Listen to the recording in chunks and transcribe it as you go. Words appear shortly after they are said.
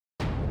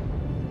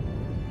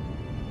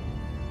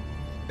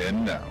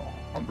And now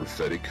on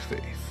Prophetic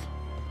Faith.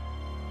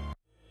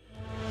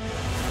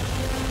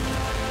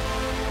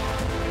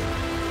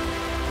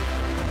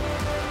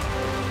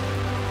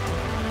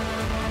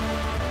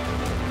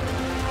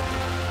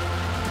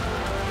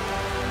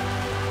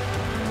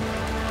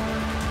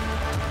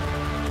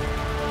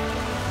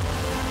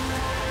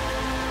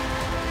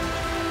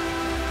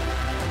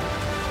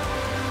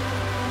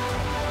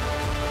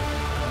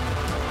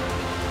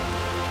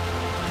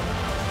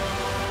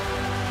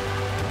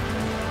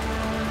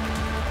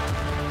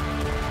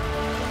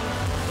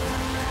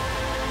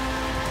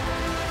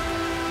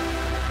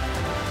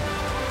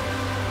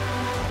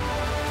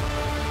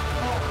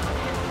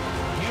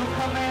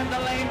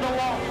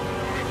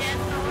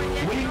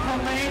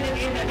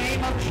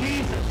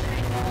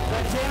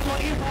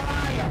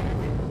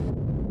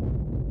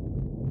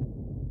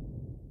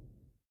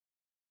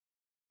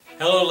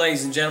 Hello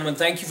ladies and gentlemen,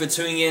 thank you for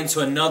tuning in to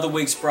another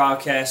week's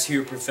broadcast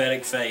here at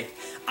Prophetic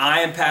Faith.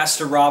 I am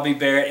Pastor Robbie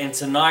Barrett, and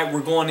tonight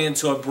we're going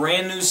into a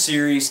brand new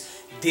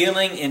series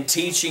dealing and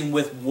teaching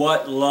with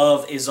what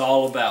love is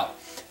all about.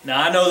 Now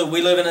I know that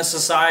we live in a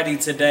society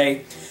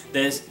today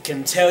that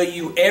can tell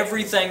you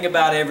everything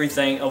about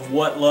everything of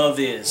what love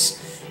is.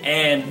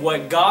 And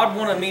what God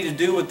wanted me to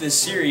do with this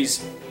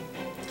series,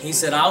 He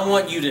said, I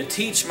want you to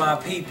teach my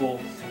people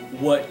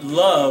what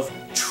love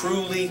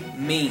truly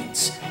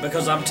means.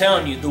 Because I'm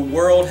telling you, the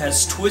world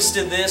has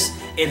twisted this,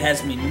 it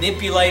has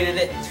manipulated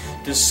it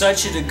to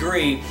such a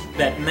degree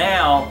that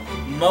now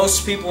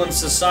most people in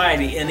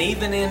society and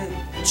even in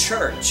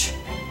church,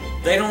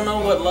 they don't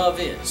know what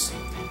love is.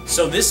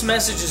 So this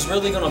message is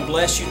really going to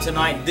bless you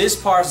tonight. This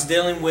part's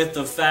dealing with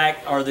the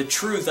fact, or the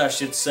truth I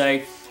should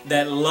say,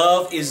 that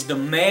love is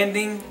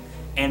demanding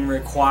and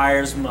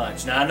requires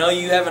much. Now I know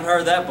you haven't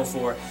heard that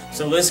before,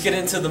 so let's get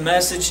into the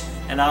message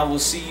and I will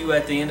see you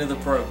at the end of the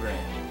program.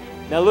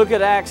 Now look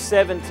at Acts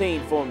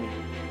 17 for me.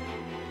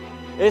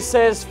 It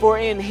says, for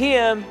in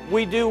Him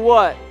we do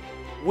what?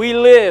 We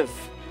live,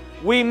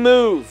 we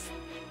move,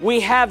 we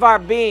have our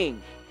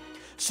being.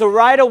 So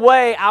right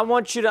away I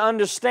want you to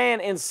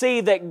understand and see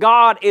that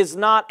God is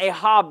not a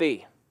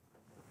hobby.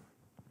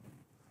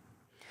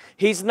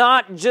 He's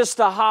not just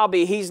a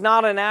hobby. He's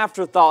not an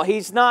afterthought.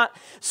 He's not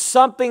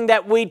something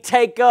that we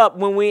take up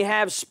when we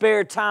have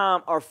spare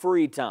time or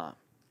free time.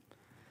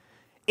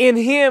 In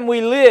Him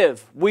we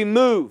live, we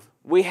move,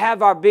 we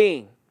have our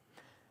being.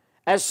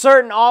 As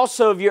certain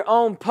also of your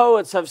own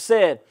poets have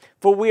said,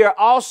 for we are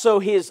also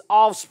His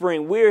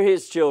offspring, we're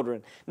His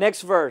children.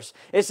 Next verse.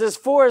 It says,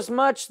 for as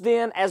much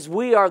then as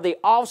we are the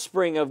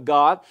offspring of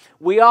God,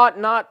 we ought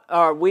not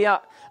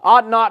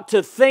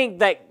to think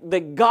that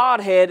the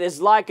Godhead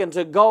is likened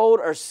to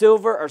gold or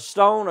silver or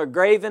stone or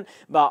graven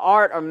by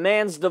art or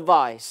man's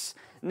device.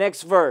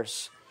 Next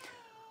verse.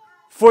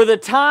 For the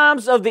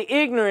times of the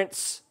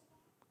ignorance,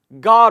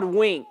 God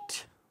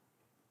winked.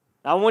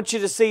 I want you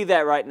to see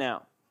that right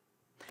now.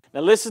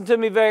 Now listen to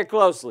me very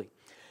closely.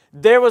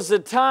 There was a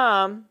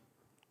time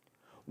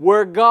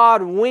where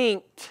God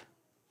winked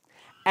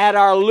at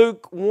our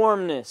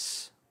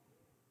lukewarmness,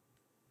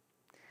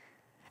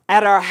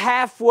 at our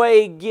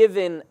halfway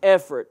given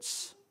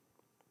efforts.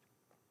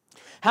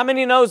 How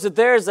many knows that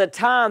there is a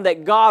time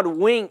that God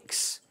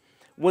winks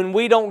when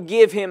we don't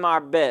give Him our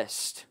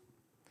best?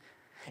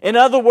 In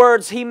other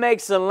words, He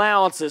makes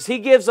allowances. He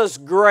gives us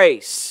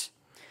grace.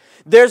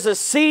 There's a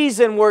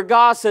season where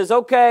God says,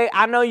 okay,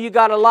 I know you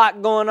got a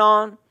lot going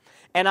on,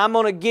 and I'm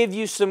going to give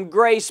you some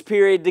grace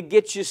period to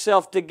get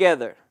yourself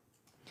together.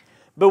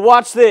 But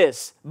watch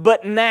this.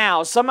 But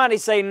now, somebody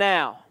say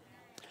now.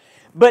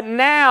 But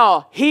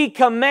now He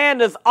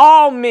commandeth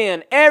all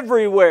men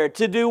everywhere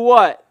to do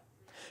what?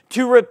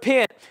 To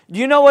repent. Do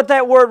you know what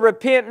that word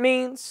repent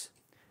means?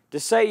 To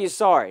say you're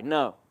sorry.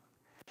 No.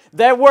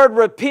 That word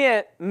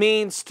repent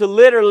means to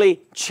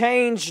literally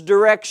change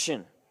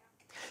direction.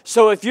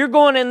 So if you're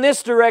going in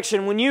this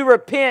direction, when you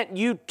repent,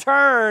 you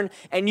turn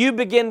and you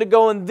begin to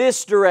go in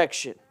this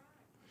direction.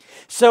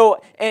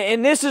 So,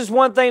 and this is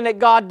one thing that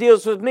God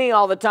deals with me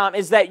all the time,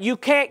 is that you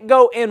can't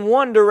go in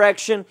one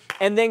direction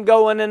and then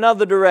go in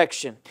another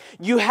direction.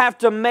 You have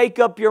to make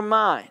up your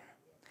mind.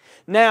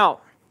 Now,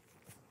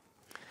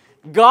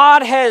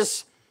 God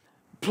has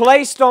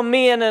placed on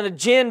me an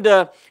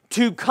agenda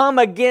to come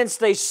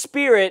against a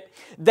spirit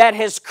that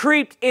has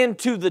creeped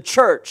into the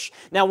church.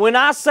 Now, when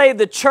I say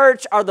the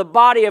church or the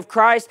body of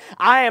Christ,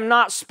 I am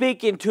not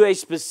speaking to a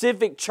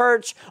specific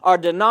church or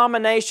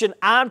denomination.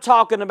 I'm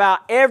talking about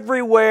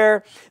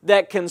everywhere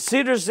that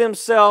considers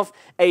themselves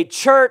a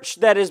church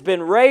that has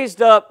been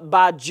raised up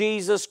by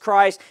Jesus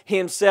Christ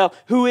Himself,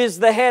 who is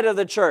the head of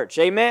the church.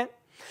 Amen?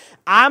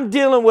 I'm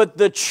dealing with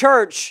the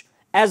church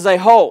as a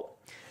whole.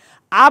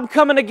 I'm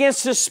coming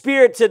against the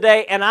spirit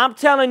today, and I'm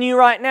telling you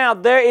right now,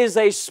 there is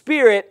a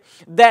spirit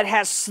that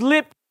has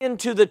slipped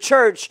into the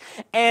church,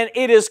 and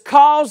it is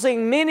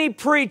causing many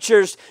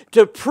preachers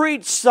to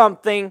preach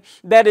something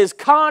that is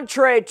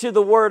contrary to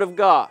the Word of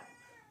God.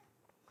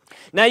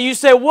 Now you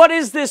say, what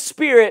is this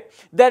spirit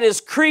that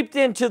has creeped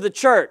into the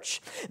church?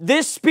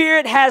 This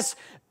spirit has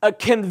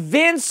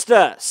convinced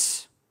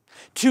us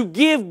to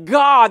give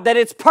God, that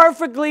it's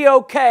perfectly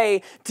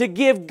okay to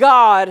give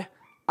God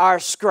our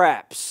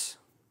scraps.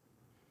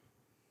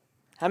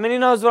 How many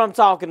knows what I'm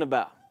talking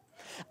about?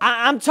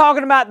 I'm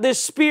talking about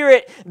this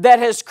spirit that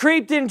has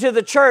creeped into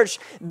the church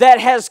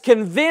that has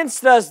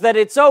convinced us that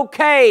it's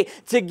okay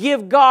to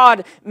give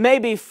God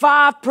maybe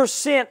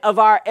 5% of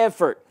our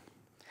effort.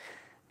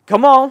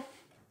 Come on.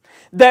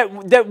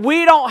 That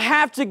we don't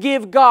have to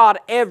give God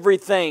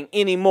everything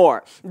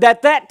anymore.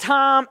 That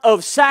time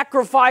of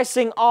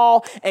sacrificing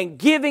all and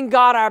giving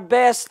God our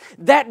best,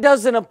 that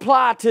doesn't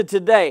apply to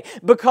today.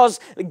 Because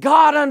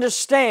God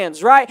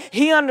understands, right?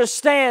 He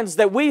understands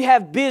that we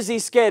have busy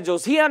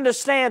schedules. He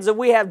understands that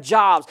we have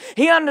jobs.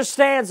 He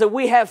understands that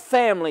we have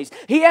families.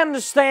 He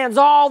understands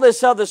all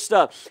this other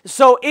stuff.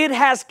 So it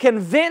has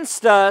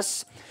convinced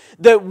us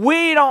that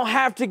we don't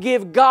have to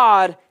give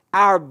God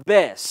our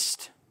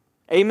best.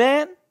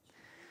 Amen?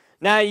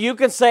 Now, you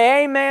can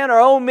say amen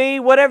or oh me,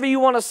 whatever you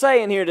want to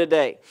say in here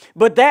today.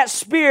 But that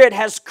spirit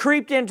has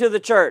creeped into the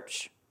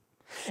church.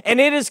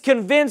 And it has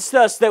convinced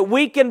us that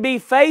we can be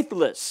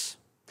faithless.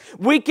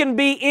 We can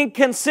be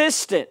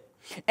inconsistent.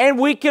 And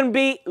we can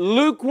be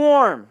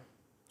lukewarm.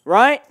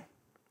 Right?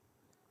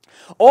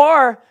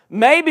 Or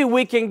maybe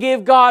we can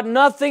give God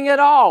nothing at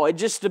all. It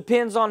just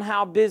depends on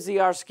how busy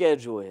our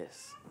schedule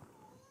is.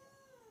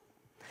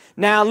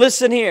 Now,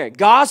 listen here.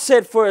 God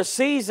said for a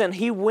season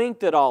He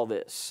winked at all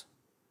this.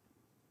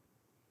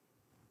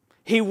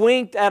 He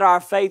winked at our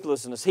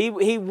faithlessness. He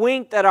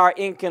winked at our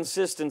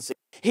inconsistency.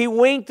 He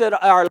winked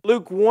at our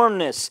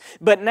lukewarmness.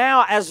 But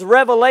now, as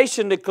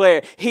Revelation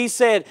declared, He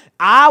said,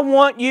 I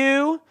want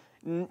you,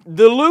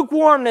 the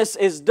lukewarmness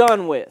is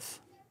done with.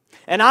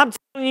 And I'm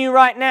telling you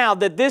right now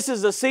that this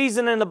is a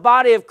season in the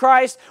body of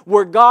Christ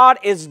where God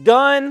is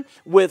done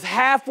with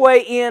halfway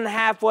in,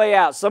 halfway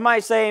out.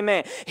 Somebody say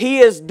amen. He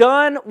is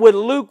done with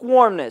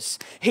lukewarmness.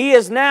 He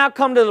has now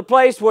come to the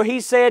place where He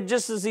said,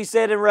 just as He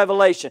said in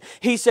Revelation,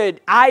 He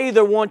said, I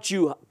either want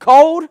you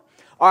cold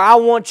or I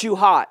want you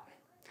hot.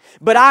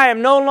 But I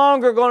am no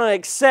longer going to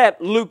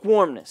accept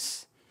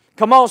lukewarmness.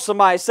 Come on,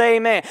 somebody, say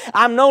amen.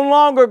 I'm no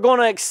longer going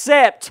to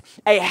accept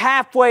a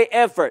halfway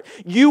effort.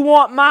 You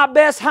want my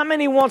best? How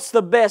many wants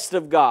the best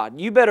of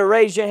God? You better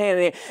raise your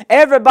hand.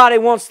 Everybody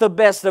wants the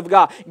best of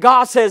God.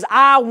 God says,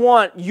 I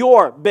want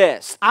your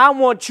best. I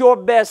want your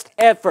best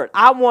effort.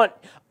 I want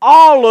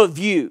all of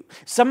you.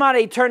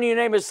 Somebody turn to your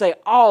neighbor and say,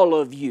 all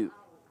of you.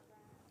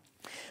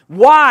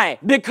 Why?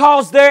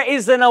 Because there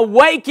is an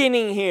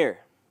awakening here.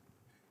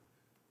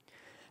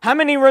 How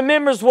many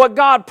remembers what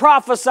God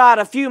prophesied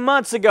a few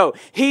months ago?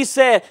 He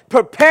said,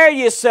 prepare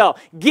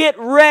yourself, get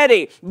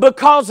ready,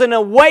 because an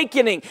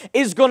awakening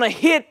is going to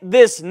hit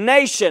this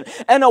nation.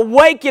 An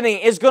awakening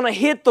is going to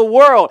hit the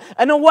world.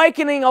 An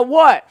awakening of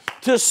what?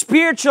 To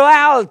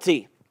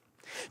spirituality.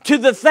 To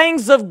the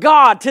things of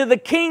God, to the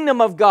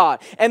kingdom of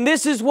God. And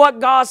this is what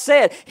God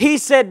said. He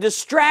said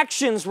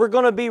distractions were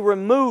going to be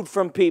removed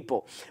from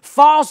people.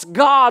 False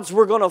gods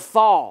were going to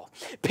fall.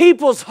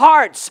 People's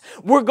hearts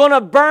were going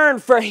to burn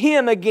for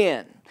Him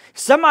again.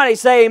 Somebody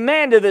say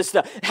amen to this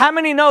stuff. How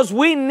many knows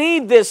we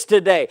need this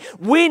today?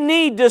 We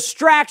need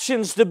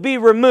distractions to be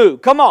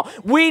removed. Come on.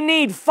 We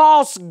need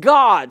false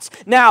gods.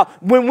 Now,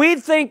 when we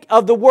think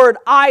of the word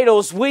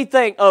idols, we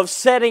think of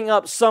setting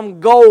up some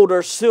gold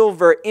or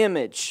silver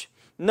image.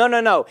 No,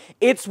 no, no.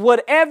 It's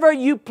whatever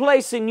you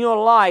place in your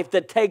life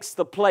that takes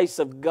the place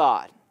of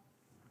God.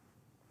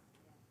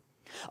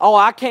 Oh,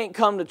 I can't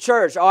come to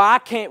church. Oh, I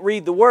can't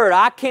read the Word.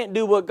 I can't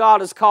do what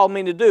God has called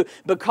me to do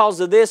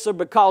because of this or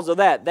because of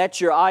that. That's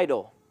your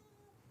idol.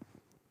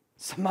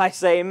 Somebody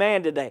say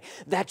amen today.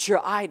 That's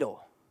your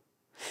idol.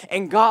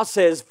 And God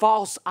says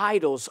false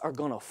idols are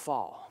going to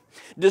fall.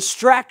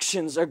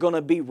 Distractions are going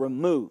to be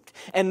removed.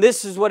 And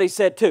this is what He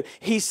said too.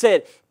 He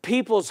said,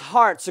 people's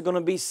hearts are going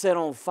to be set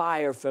on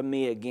fire for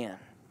me again.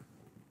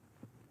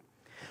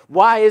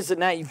 Why is it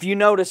now? If you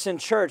notice in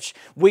church,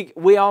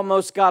 we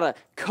almost got to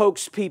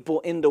coax people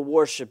into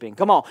worshiping.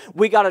 Come on.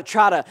 We got to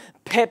try to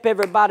pep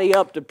everybody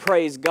up to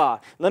praise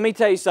God. Let me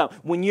tell you something.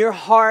 When your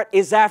heart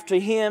is after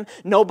Him,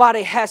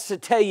 nobody has to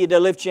tell you to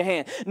lift your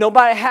hand.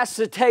 Nobody has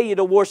to tell you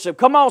to worship.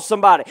 Come on,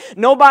 somebody.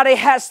 Nobody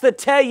has to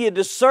tell you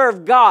to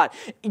serve God.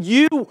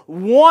 You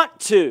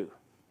want to.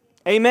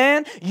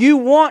 Amen? You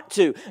want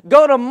to.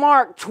 Go to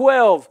Mark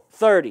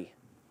 12:30.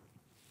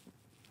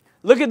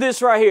 Look at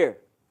this right here.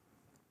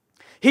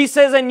 He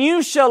says, and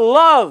you shall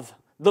love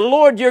the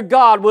Lord your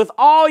God with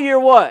all your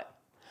what?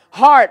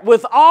 Heart,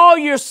 with all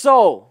your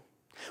soul,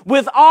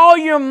 with all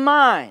your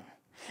mind,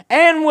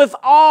 and with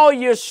all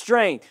your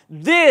strength.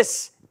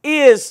 This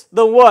is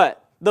the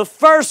what? The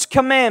first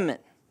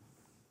commandment.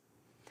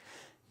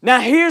 Now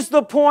here's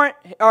the point,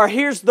 or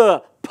here's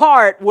the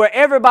part where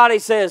everybody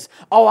says,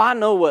 oh, I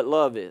know what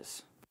love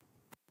is.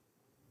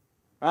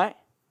 Right?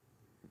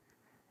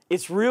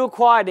 It's real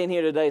quiet in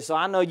here today, so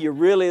I know you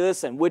really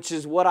listen, which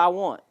is what I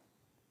want.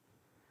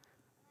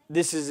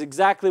 This is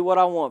exactly what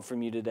I want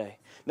from you today.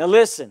 Now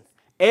listen,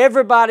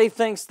 everybody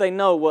thinks they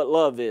know what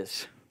love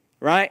is,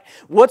 right?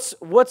 What's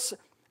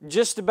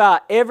just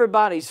about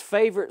everybody's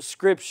favorite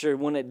scripture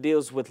when it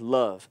deals with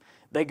love.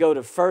 They go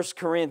to 1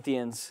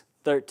 Corinthians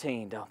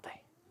 13, don't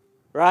they?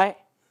 Right?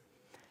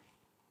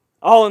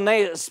 Oh, and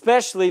they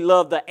especially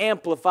love the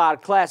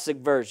Amplified Classic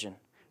Version.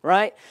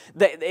 Right?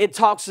 It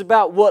talks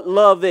about what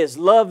love is.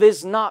 Love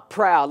is not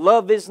proud.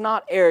 Love is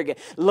not arrogant.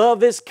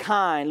 Love is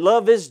kind.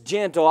 Love is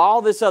gentle.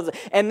 All this other.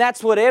 And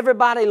that's what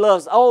everybody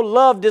loves. Oh,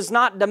 love does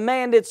not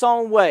demand its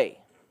own way.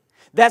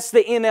 That's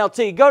the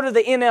NLT. Go to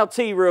the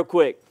NLT real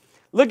quick.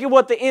 Look at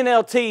what the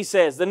NLT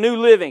says, the New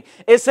Living.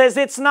 It says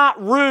it's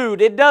not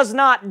rude. It does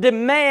not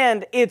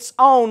demand its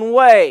own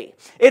way.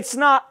 It's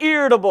not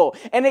irritable.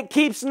 And it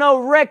keeps no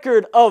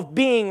record of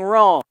being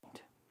wrong.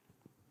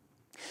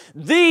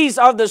 These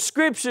are the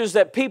scriptures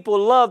that people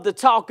love to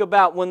talk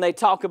about when they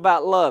talk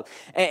about love.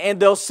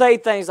 And they'll say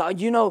things like,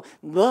 you know,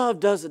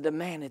 love doesn't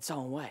demand its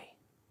own way.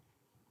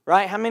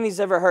 Right? How many's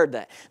ever heard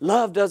that?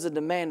 Love doesn't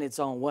demand its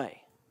own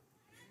way.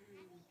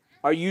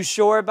 Are you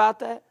sure about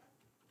that?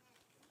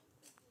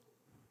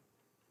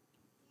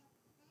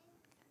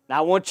 Now,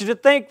 I want you to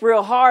think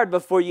real hard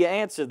before you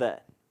answer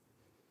that.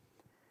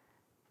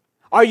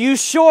 Are you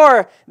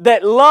sure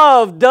that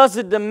love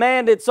doesn't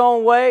demand its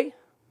own way?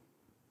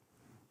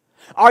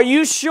 Are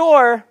you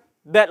sure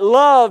that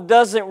love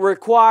doesn't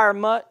require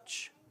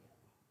much?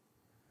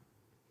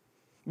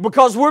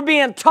 Because we're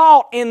being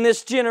taught in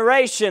this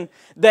generation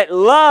that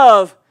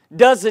love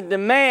doesn't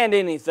demand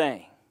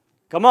anything.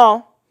 Come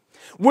on.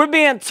 We're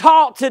being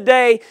taught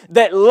today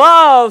that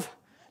love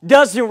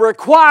doesn't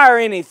require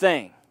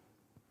anything.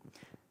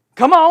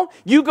 Come on.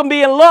 You can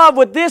be in love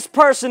with this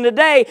person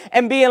today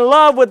and be in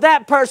love with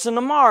that person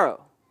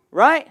tomorrow.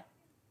 Right?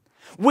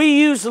 We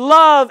use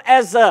love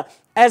as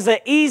an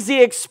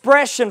easy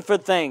expression for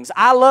things.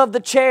 I love the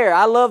chair.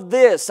 I love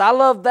this. I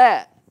love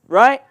that.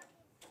 Right?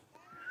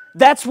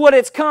 That's what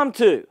it's come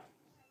to.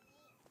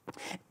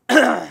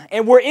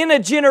 And we're in a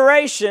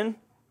generation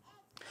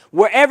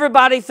where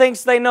everybody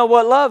thinks they know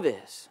what love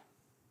is.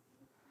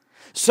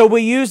 So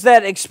we use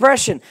that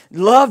expression.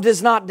 Love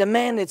does not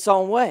demand its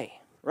own way.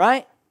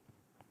 Right?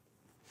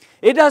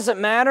 It doesn't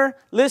matter.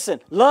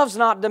 Listen, love's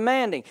not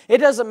demanding. It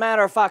doesn't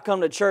matter if I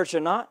come to church or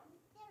not.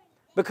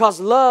 Because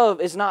love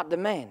is not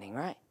demanding,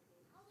 right?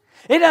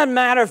 It doesn't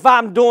matter if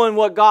I'm doing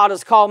what God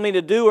has called me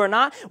to do or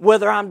not,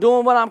 whether I'm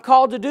doing what I'm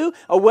called to do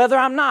or whether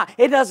I'm not.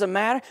 It doesn't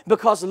matter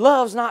because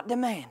love's not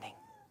demanding.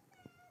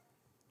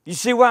 You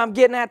see where I'm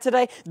getting at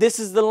today? This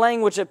is the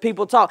language that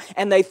people talk,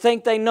 and they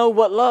think they know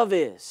what love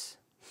is.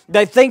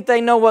 They think they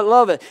know what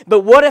love is.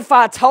 But what if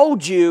I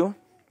told you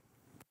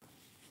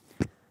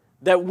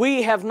that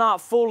we have not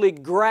fully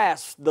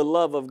grasped the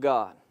love of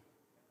God?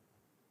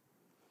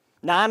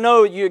 Now, I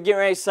know you're getting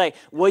ready to say,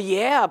 well,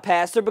 yeah,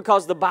 Pastor,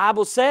 because the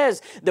Bible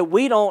says that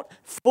we don't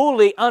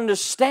fully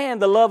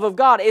understand the love of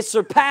God. It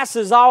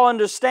surpasses all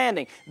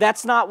understanding.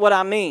 That's not what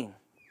I mean.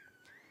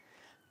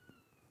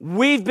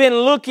 We've been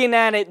looking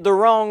at it the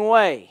wrong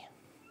way.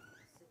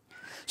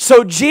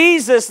 So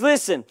Jesus,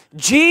 listen,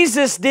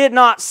 Jesus did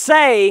not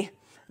say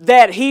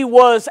that He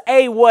was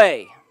a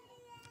way.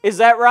 Is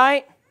that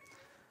right?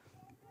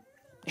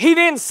 He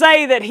didn't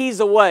say that He's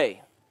a way.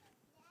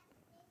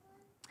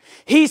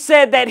 He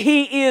said that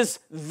He is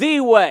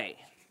the way.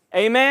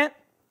 Amen?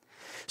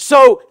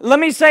 So let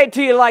me say it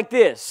to you like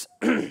this.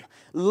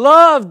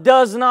 Love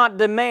does not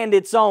demand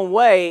its own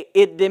way.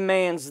 It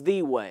demands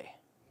the way.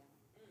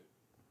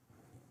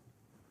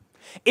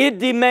 It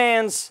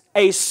demands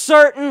a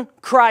certain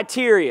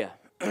criteria.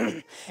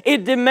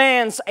 It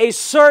demands a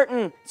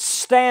certain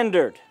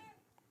standard.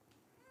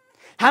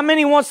 How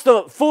many wants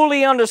to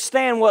fully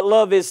understand what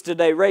love is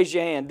today? Raise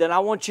your hand. Then I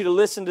want you to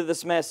listen to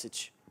this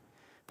message.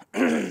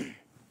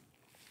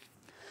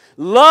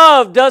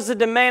 Love doesn't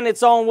demand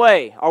its own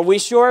way. Are we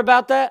sure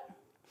about that?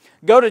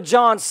 Go to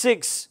John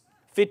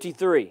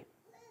 6:53.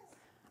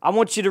 I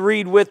want you to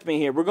read with me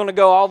here. We're going to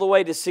go all the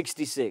way to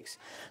 66.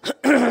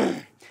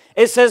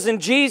 It says, and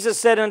Jesus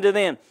said unto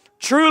them,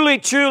 truly,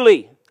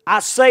 truly, I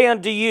say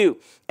unto you,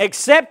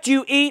 except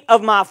you eat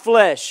of my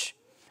flesh,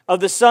 of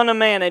the Son of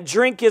Man, and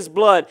drink His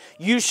blood,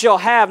 you shall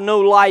have no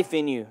life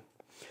in you.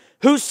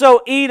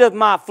 Whoso eateth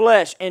my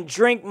flesh and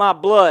drink my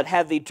blood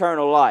hath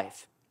eternal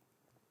life.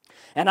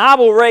 And I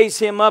will raise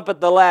him up at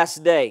the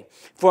last day.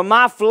 For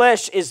my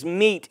flesh is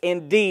meat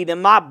indeed,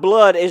 and my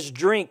blood is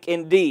drink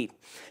indeed.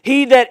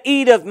 He that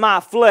eateth my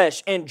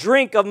flesh and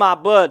drink of my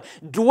blood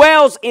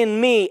dwells in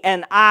me,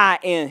 and I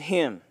in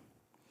him.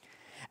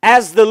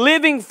 As the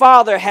living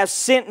Father hath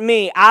sent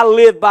me, I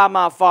live by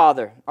my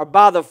Father, or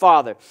by the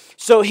Father.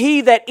 So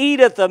he that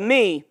eateth of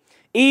me,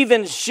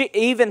 even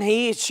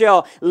he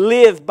shall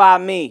live by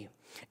me.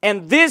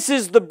 And this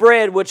is the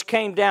bread which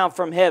came down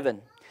from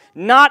heaven,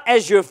 not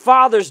as your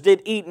fathers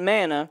did eat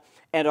manna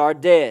and are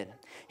dead.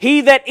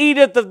 He that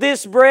eateth of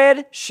this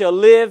bread shall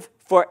live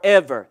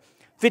forever.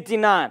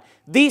 59.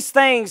 These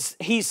things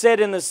he said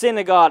in the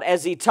synagogue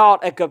as he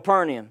taught at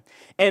Capernaum.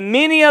 And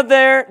many of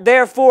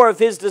therefore of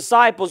his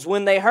disciples,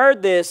 when they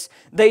heard this,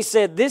 they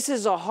said, this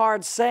is a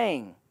hard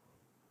saying.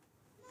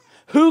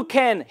 Who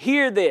can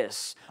hear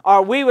this?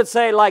 Or we would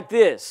say like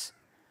this,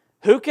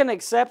 Who can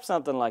accept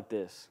something like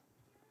this?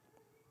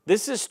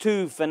 This is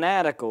too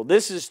fanatical.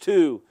 This is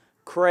too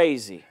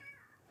crazy.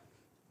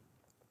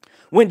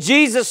 When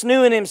Jesus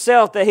knew in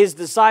Himself that His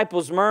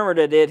disciples murmured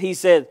at it, He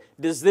said,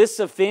 "Does this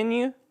offend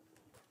you?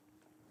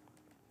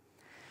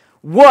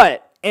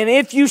 What? And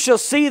if you shall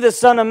see the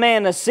Son of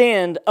Man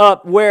ascend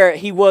up where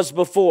He was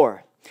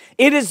before.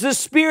 It is the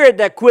Spirit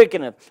that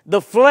quickeneth,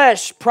 the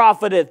flesh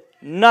profiteth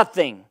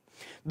nothing.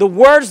 The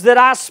words that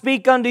I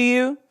speak unto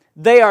you,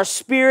 they are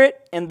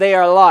spirit and they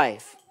are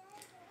life.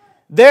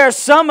 There are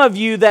some of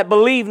you that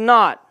believe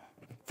not,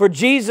 for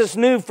Jesus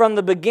knew from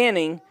the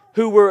beginning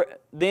who were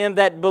them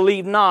that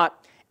believed not,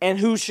 and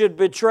who should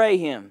betray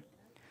Him.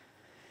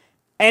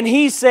 And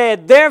He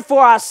said,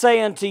 Therefore I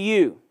say unto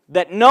you,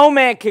 that no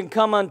man can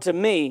come unto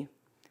me,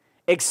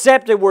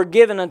 except it were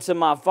given unto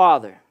my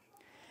Father.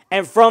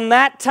 And from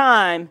that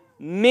time,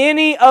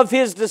 many of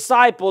His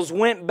disciples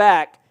went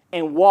back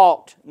and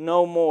walked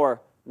no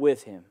more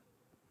with Him."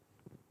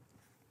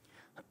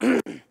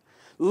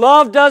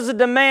 Love doesn't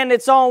demand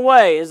its own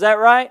way, is that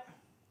right?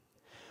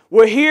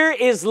 Well, here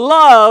is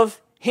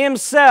love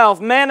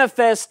Himself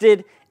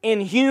manifested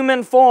in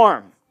human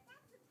form.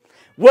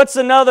 What's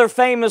another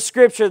famous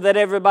scripture that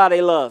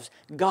everybody loves?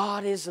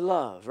 God is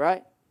love,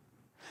 right?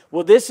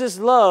 Well, this is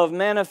love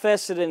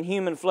manifested in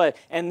human flesh.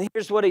 And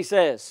here's what He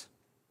says.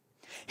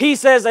 He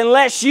says,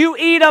 "Unless you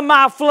eat of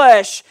my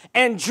flesh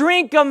and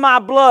drink of my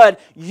blood,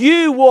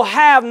 you will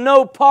have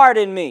no part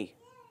in me."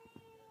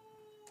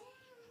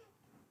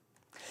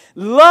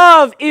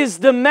 Love is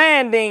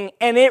demanding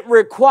and it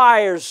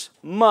requires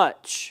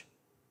much.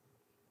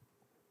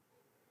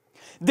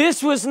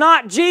 This was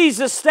not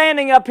Jesus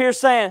standing up here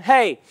saying,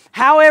 "Hey,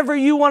 however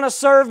you want to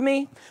serve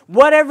me,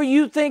 whatever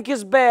you think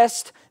is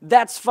best,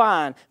 that's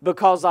fine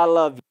because I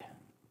love you."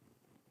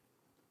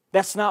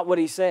 That's not what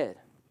He said.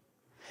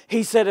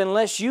 He said,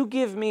 "Unless you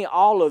give me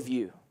all of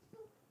you,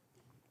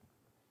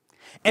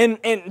 and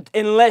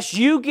unless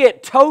you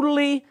get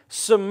totally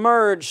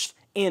submerged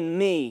in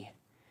me,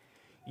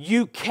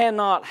 you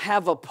cannot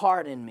have a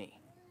part in me."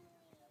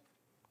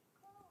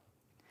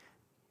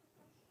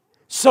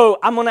 So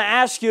I'm going to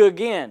ask you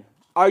again,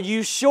 are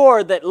you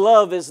sure that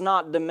love is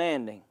not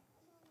demanding?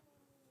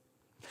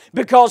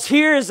 Because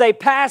here is a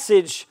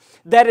passage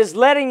that is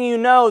letting you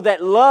know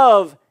that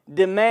love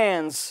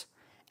demands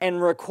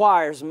and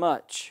requires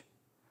much.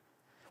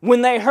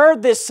 When they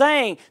heard this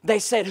saying, they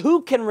said,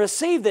 "Who can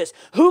receive this?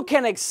 Who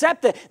can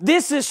accept it?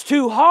 This is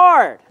too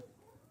hard."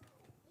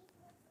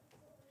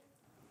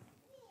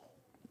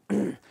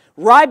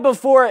 Right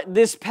before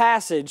this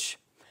passage,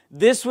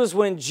 this was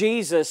when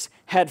Jesus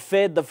had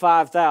fed the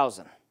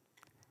 5,000.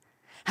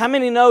 How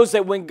many knows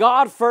that when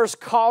God first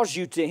calls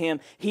you to Him,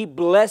 He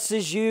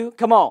blesses you?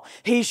 Come on.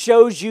 He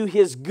shows you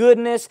His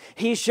goodness.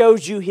 He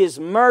shows you His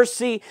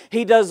mercy.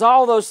 He does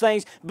all those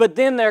things. But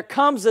then there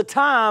comes a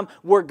time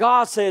where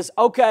God says,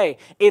 "Okay,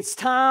 it's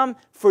time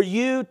for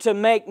you to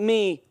make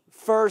me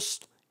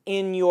first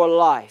in your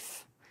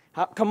life."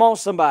 Come on,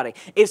 somebody.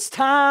 It's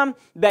time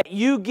that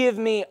you give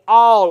me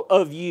all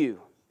of you.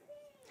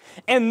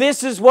 And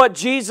this is what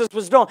Jesus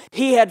was doing.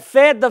 He had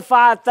fed the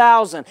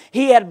 5,000.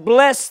 He had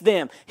blessed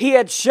them. He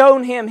had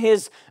shown them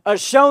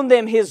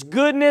His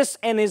goodness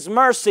and His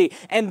mercy.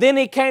 And then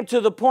He came to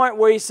the point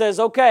where He says,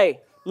 "Okay,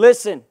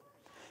 listen,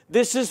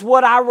 this is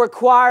what I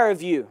require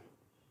of you.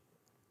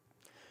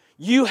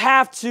 You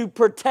have to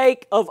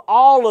partake of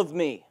all of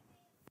me.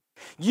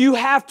 You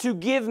have to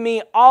give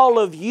me all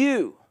of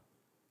you.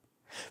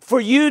 For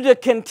you to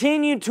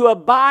continue to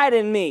abide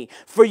in me,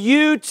 for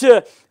you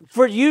to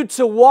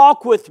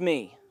walk with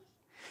me,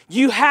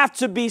 you have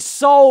to be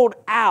sold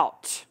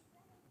out."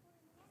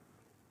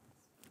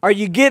 Are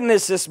you getting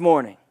this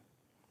morning?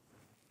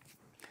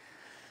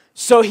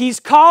 So He's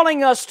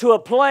calling us to a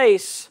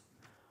place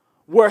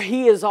where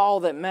He is all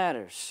that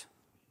matters.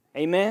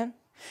 Amen?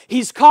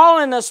 He's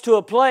calling us to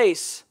a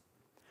place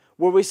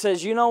where we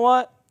says, "You know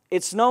what?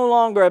 It's no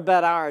longer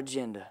about our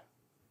agenda.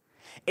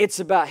 It's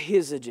about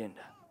His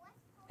agenda."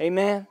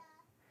 Amen?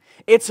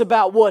 It's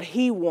about what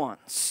He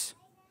wants.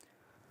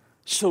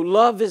 So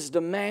love is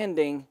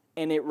demanding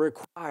and it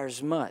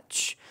requires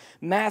much.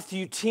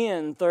 Matthew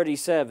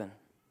 10:37.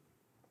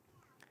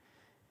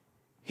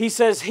 He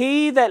says,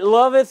 "He that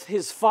loveth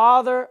his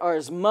father or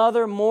his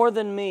mother more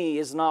than me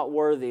is not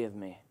worthy of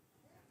me."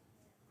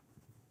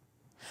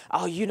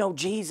 Oh, you know,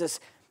 Jesus,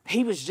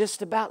 He was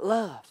just about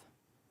love.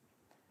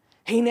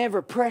 He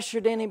never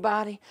pressured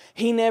anybody.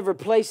 He never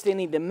placed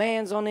any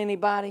demands on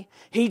anybody.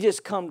 He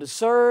just come to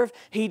serve.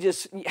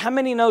 How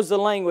many knows the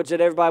language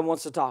that everybody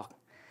wants to talk?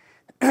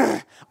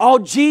 Oh,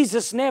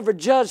 Jesus never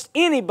judged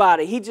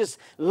anybody. He just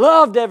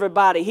loved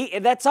everybody.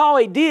 That's all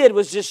He did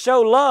was just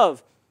show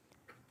love.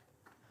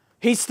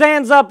 He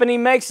stands up and He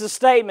makes a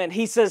statement.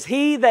 He says,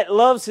 "He that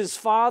loves his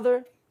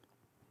father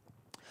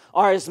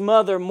or his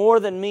mother more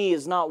than me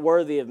is not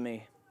worthy of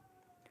me.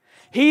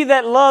 He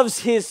that loves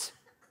his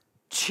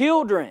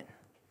children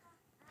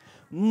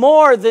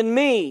more than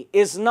me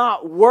is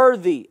not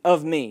worthy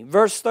of me."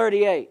 Verse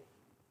 38.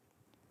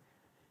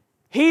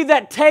 "He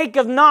that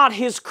taketh not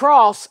his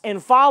cross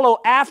and follow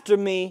after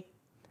me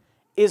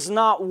is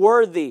not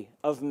worthy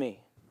of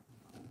me.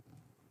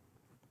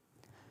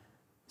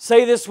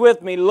 Say this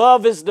with me.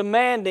 Love is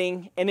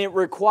demanding and it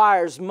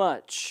requires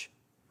much.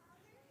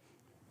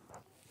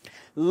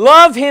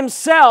 Love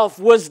Himself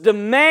was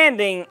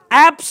demanding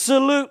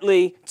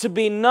absolutely to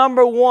be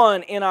number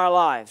one in our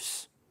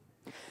lives.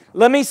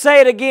 Let me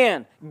say it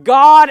again.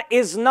 God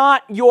is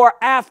not your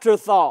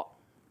afterthought.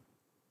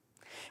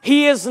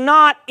 He is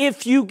not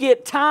if you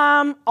get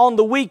time on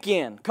the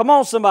weekend. Come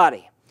on,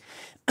 somebody.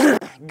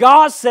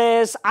 God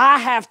says, I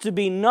have to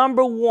be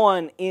number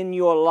one in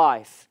your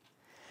life.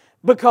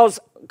 Because,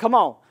 come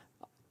on,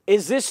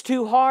 is this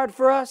too hard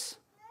for us?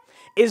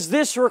 Is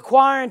this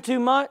requiring too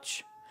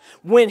much?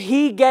 When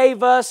He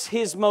gave us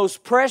His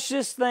most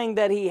precious thing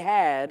that He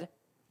had,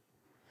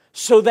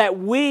 so that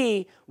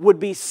we would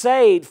be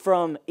saved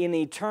from an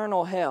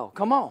eternal hell.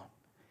 Come on.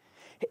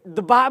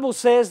 The Bible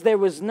says there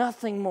was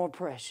nothing more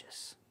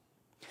precious.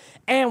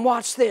 And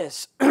watch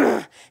this.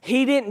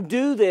 He didn't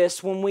do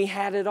this when we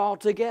had it all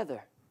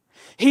together.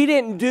 He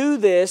didn't do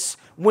this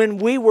when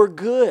we were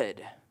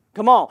good.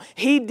 Come on.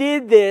 He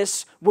did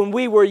this when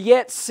we were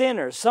yet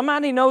sinners.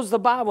 Somebody knows the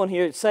Bible in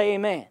here. Say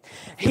amen.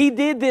 He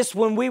did this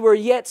when we were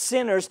yet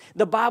sinners.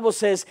 The Bible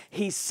says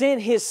He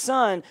sent His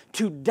Son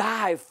to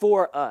die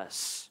for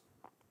us.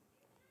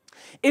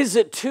 Is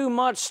it too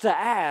much to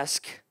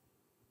ask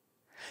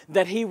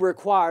that He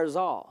requires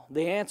all?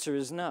 The answer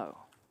is no.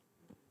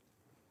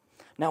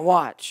 Now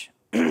watch.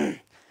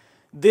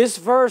 This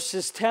verse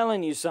is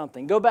telling you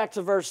something. Go back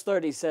to verse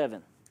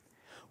 37.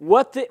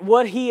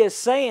 What he is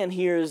saying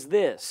here is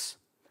this.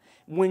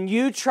 When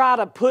you try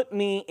to put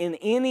me in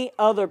any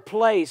other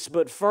place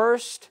but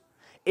first,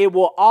 it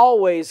will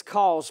always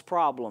cause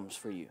problems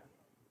for you.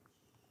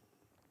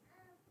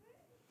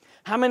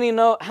 How many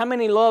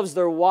loves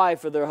their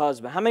wife or their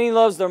husband? How many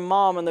loves their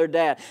mom and their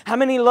dad? How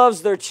many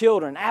loves their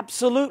children?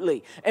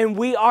 Absolutely. And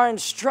we are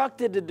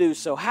instructed to do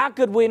so. How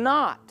could we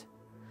not?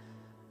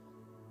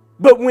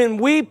 But when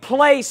we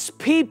place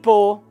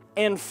people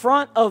in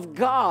front of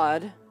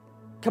God,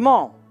 come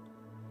on,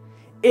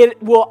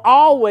 it will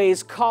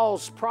always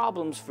cause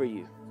problems for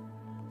you.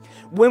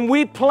 When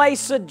we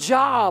place a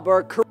job or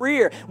a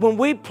career, when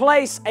we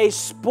place a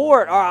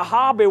sport or a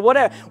hobby,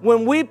 whatever,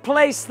 when we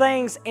place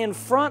things in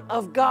front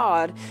of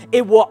God,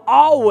 it will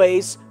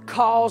always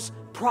cause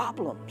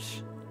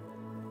problems.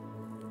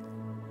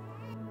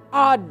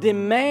 God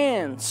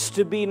demands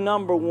to be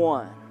number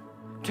one.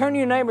 Turn to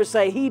your neighbor and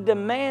say, He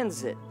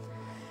demands it.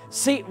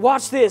 See,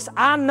 watch this.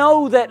 I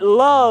know that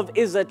love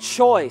is a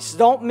choice.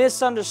 Don't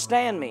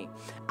misunderstand me.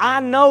 I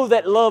know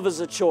that love is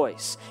a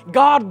choice.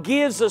 God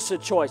gives us a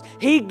choice.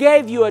 He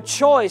gave you a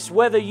choice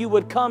whether you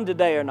would come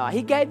today or not.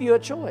 He gave you a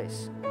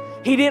choice.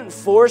 He didn't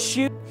force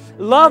you.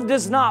 Love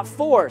does not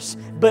force,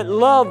 but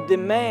love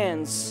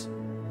demands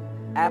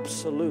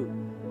absolute.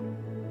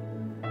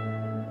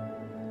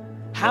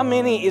 How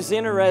many is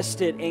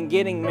interested in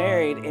getting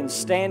married and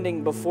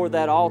standing before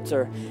that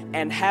altar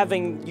and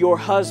having your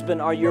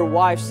husband or your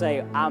wife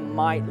say, I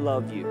might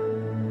love you.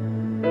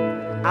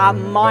 I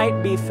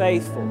might be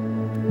faithful.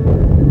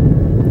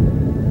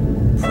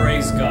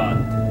 Praise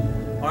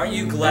God. Aren't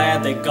you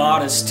glad that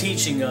God is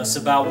teaching us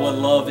about what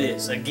love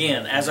is?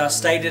 Again, as I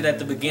stated at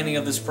the beginning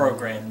of this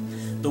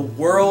program, the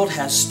world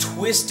has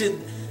twisted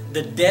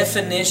the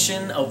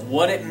definition of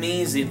what it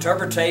means, the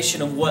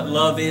interpretation of what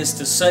love is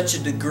to such a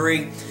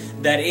degree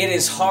that it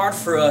is hard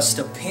for us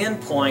to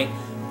pinpoint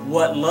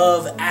what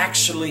love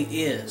actually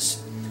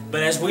is.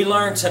 But as we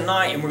learn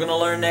tonight, and we're going to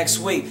learn next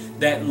week,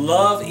 that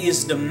love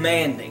is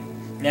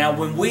demanding. Now,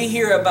 when we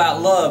hear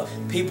about love,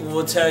 people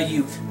will tell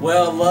you,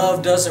 well,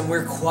 love doesn't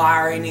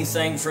require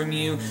anything from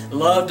you.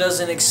 Love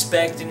doesn't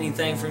expect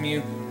anything from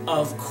you.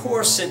 Of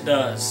course it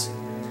does.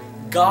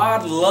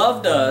 God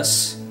loved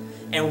us,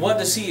 and what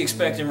does He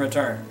expect in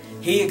return?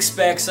 He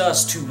expects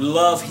us to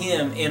love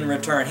Him in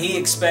return. He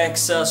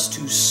expects us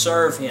to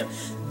serve Him.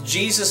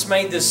 Jesus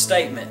made this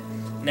statement.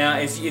 Now,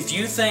 if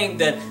you think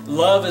that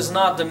love is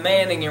not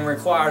demanding and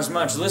requires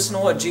much, listen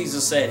to what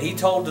Jesus said. He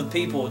told the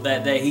people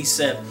that day, He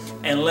said,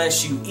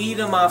 unless you eat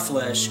of my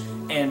flesh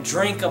and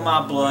drink of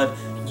my blood,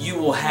 you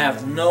will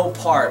have no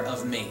part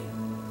of me.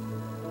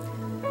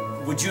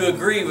 Would you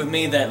agree with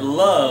me that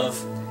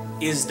love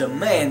is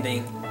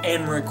demanding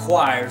and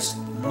requires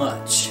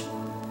much?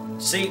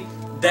 See,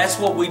 that's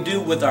what we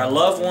do with our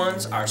loved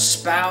ones, our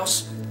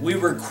spouse. We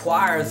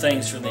require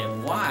things from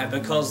them. Why?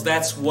 Because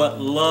that's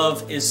what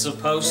love is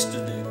supposed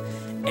to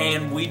do.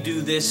 And we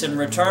do this in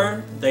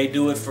return. They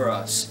do it for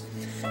us.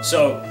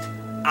 So,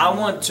 I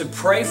want to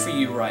pray for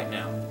you right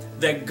now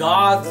that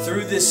God,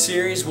 through this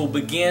series, will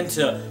begin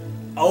to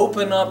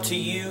open up to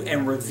you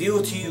and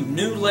reveal to you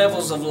new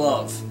levels of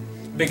love.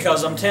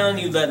 Because I'm telling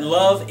you that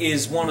love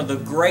is one of the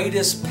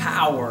greatest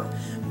power,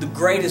 the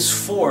greatest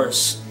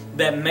force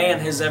that man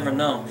has ever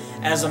known.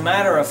 As a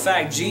matter of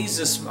fact,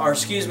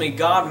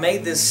 God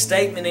made this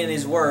statement in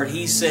His Word.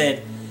 He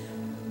said,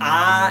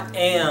 I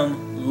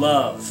am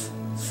love.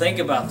 Think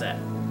about that.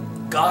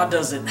 God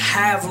doesn't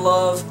have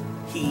love.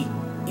 He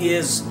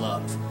is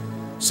love.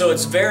 So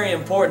it's very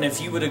important, if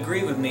you would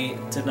agree with me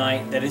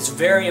tonight, that it's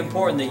very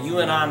important that you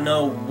and I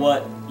know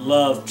what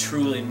love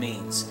truly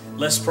means.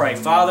 Let's pray.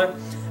 Father,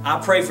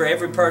 I pray for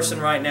every person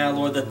right now,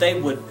 Lord, that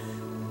they would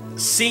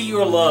see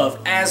your love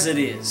as it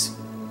is,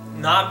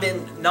 not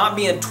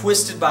being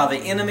twisted by the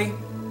enemy.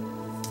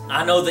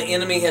 I know the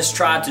enemy has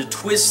tried to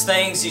twist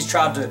things. He's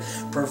tried to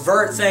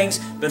pervert things.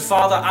 But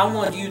Father, I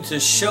want you to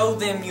show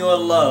them your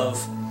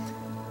love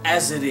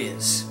as it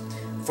is.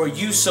 For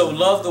you so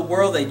loved the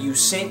world that you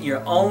sent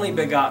your only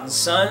begotten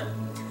Son,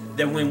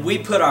 that when we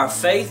put our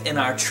faith and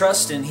our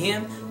trust in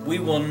Him, we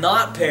will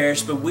not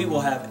perish, but we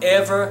will have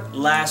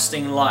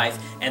everlasting life.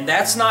 And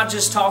that's not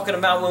just talking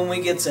about when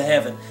we get to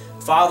heaven.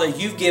 Father,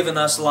 you've given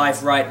us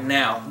life right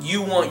now.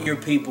 You want your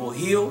people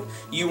healed.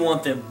 You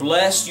want them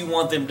blessed. You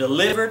want them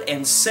delivered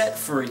and set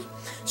free.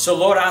 So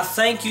Lord, I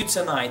thank you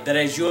tonight that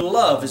as your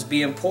love is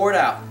being poured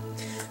out,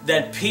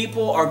 that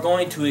people are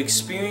going to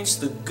experience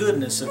the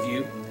goodness of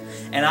you.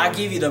 And I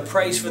give you the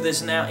praise for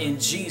this now in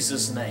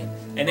Jesus' name.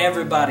 And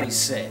everybody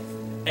said,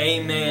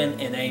 amen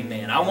and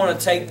amen. I want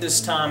to take this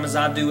time, as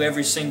I do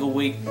every single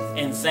week,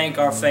 and thank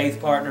our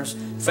faith partners.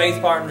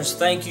 Faith partners,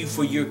 thank you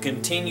for your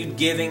continued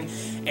giving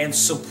and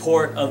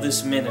support of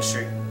this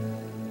ministry.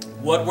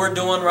 What we're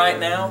doing right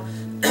now,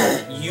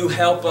 you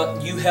help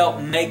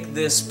make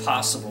this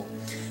possible.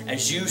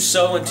 As you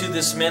sow into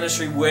this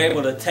ministry, we're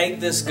able to take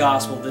this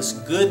gospel, this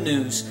good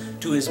news,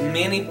 to as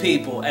many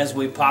people as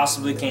we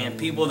possibly can.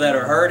 People that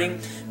are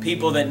hurting,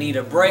 people that need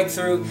a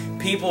breakthrough,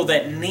 people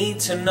that need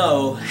to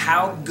know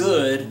how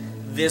good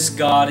this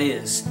God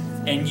is.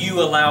 And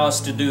you allow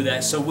us to do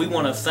that. So we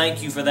want to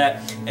thank you for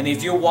that. And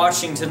if you're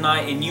watching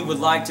tonight and you would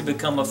like to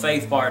become a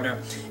faith partner,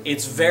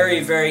 it's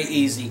very, very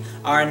easy.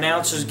 Our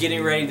announcer's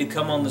getting ready to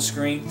come on the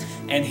screen,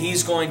 and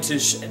he's going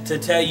to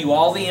tell you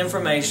all the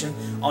information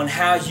on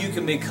how you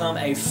can become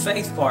a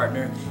faith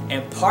partner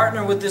and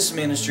partner with this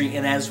ministry.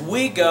 And as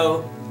we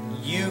go,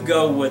 you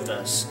go with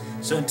us.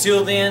 So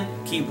until then,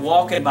 keep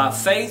walking by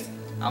faith.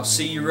 I'll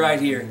see you right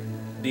here.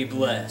 Be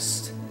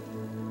blessed.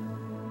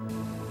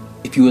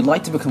 If you would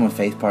like to become a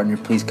faith partner,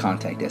 please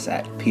contact us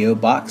at P.O.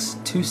 Box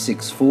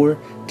 264,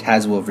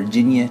 Tazewell,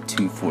 Virginia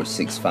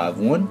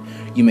 24651.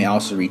 You may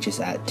also reach us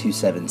at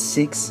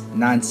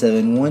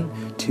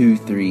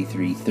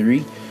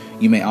 276-971-2333.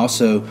 You may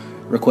also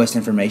request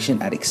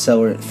information at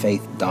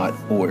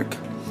accelerantfaith.org.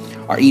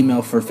 Our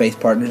email for faith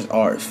partners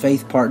are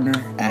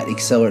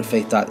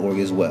faithpartner@accelerantfaith.org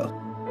as well.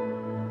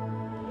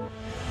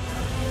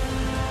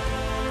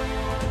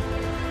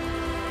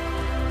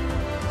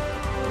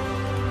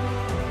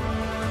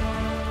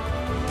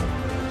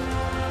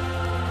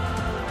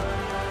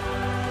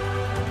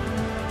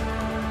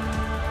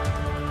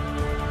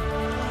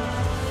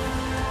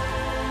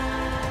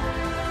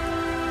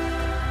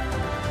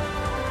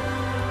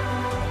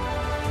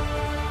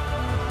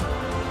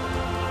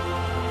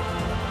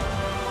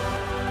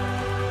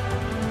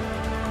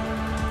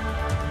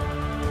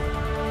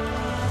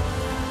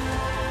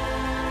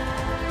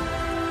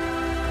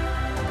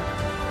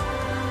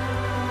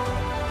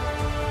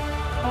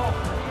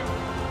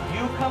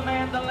 You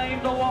command the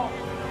lame to walk.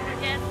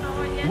 Yes,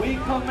 Lord. Yes, We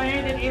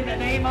command it in the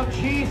name of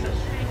Jesus.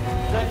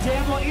 The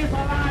devil is a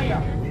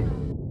liar.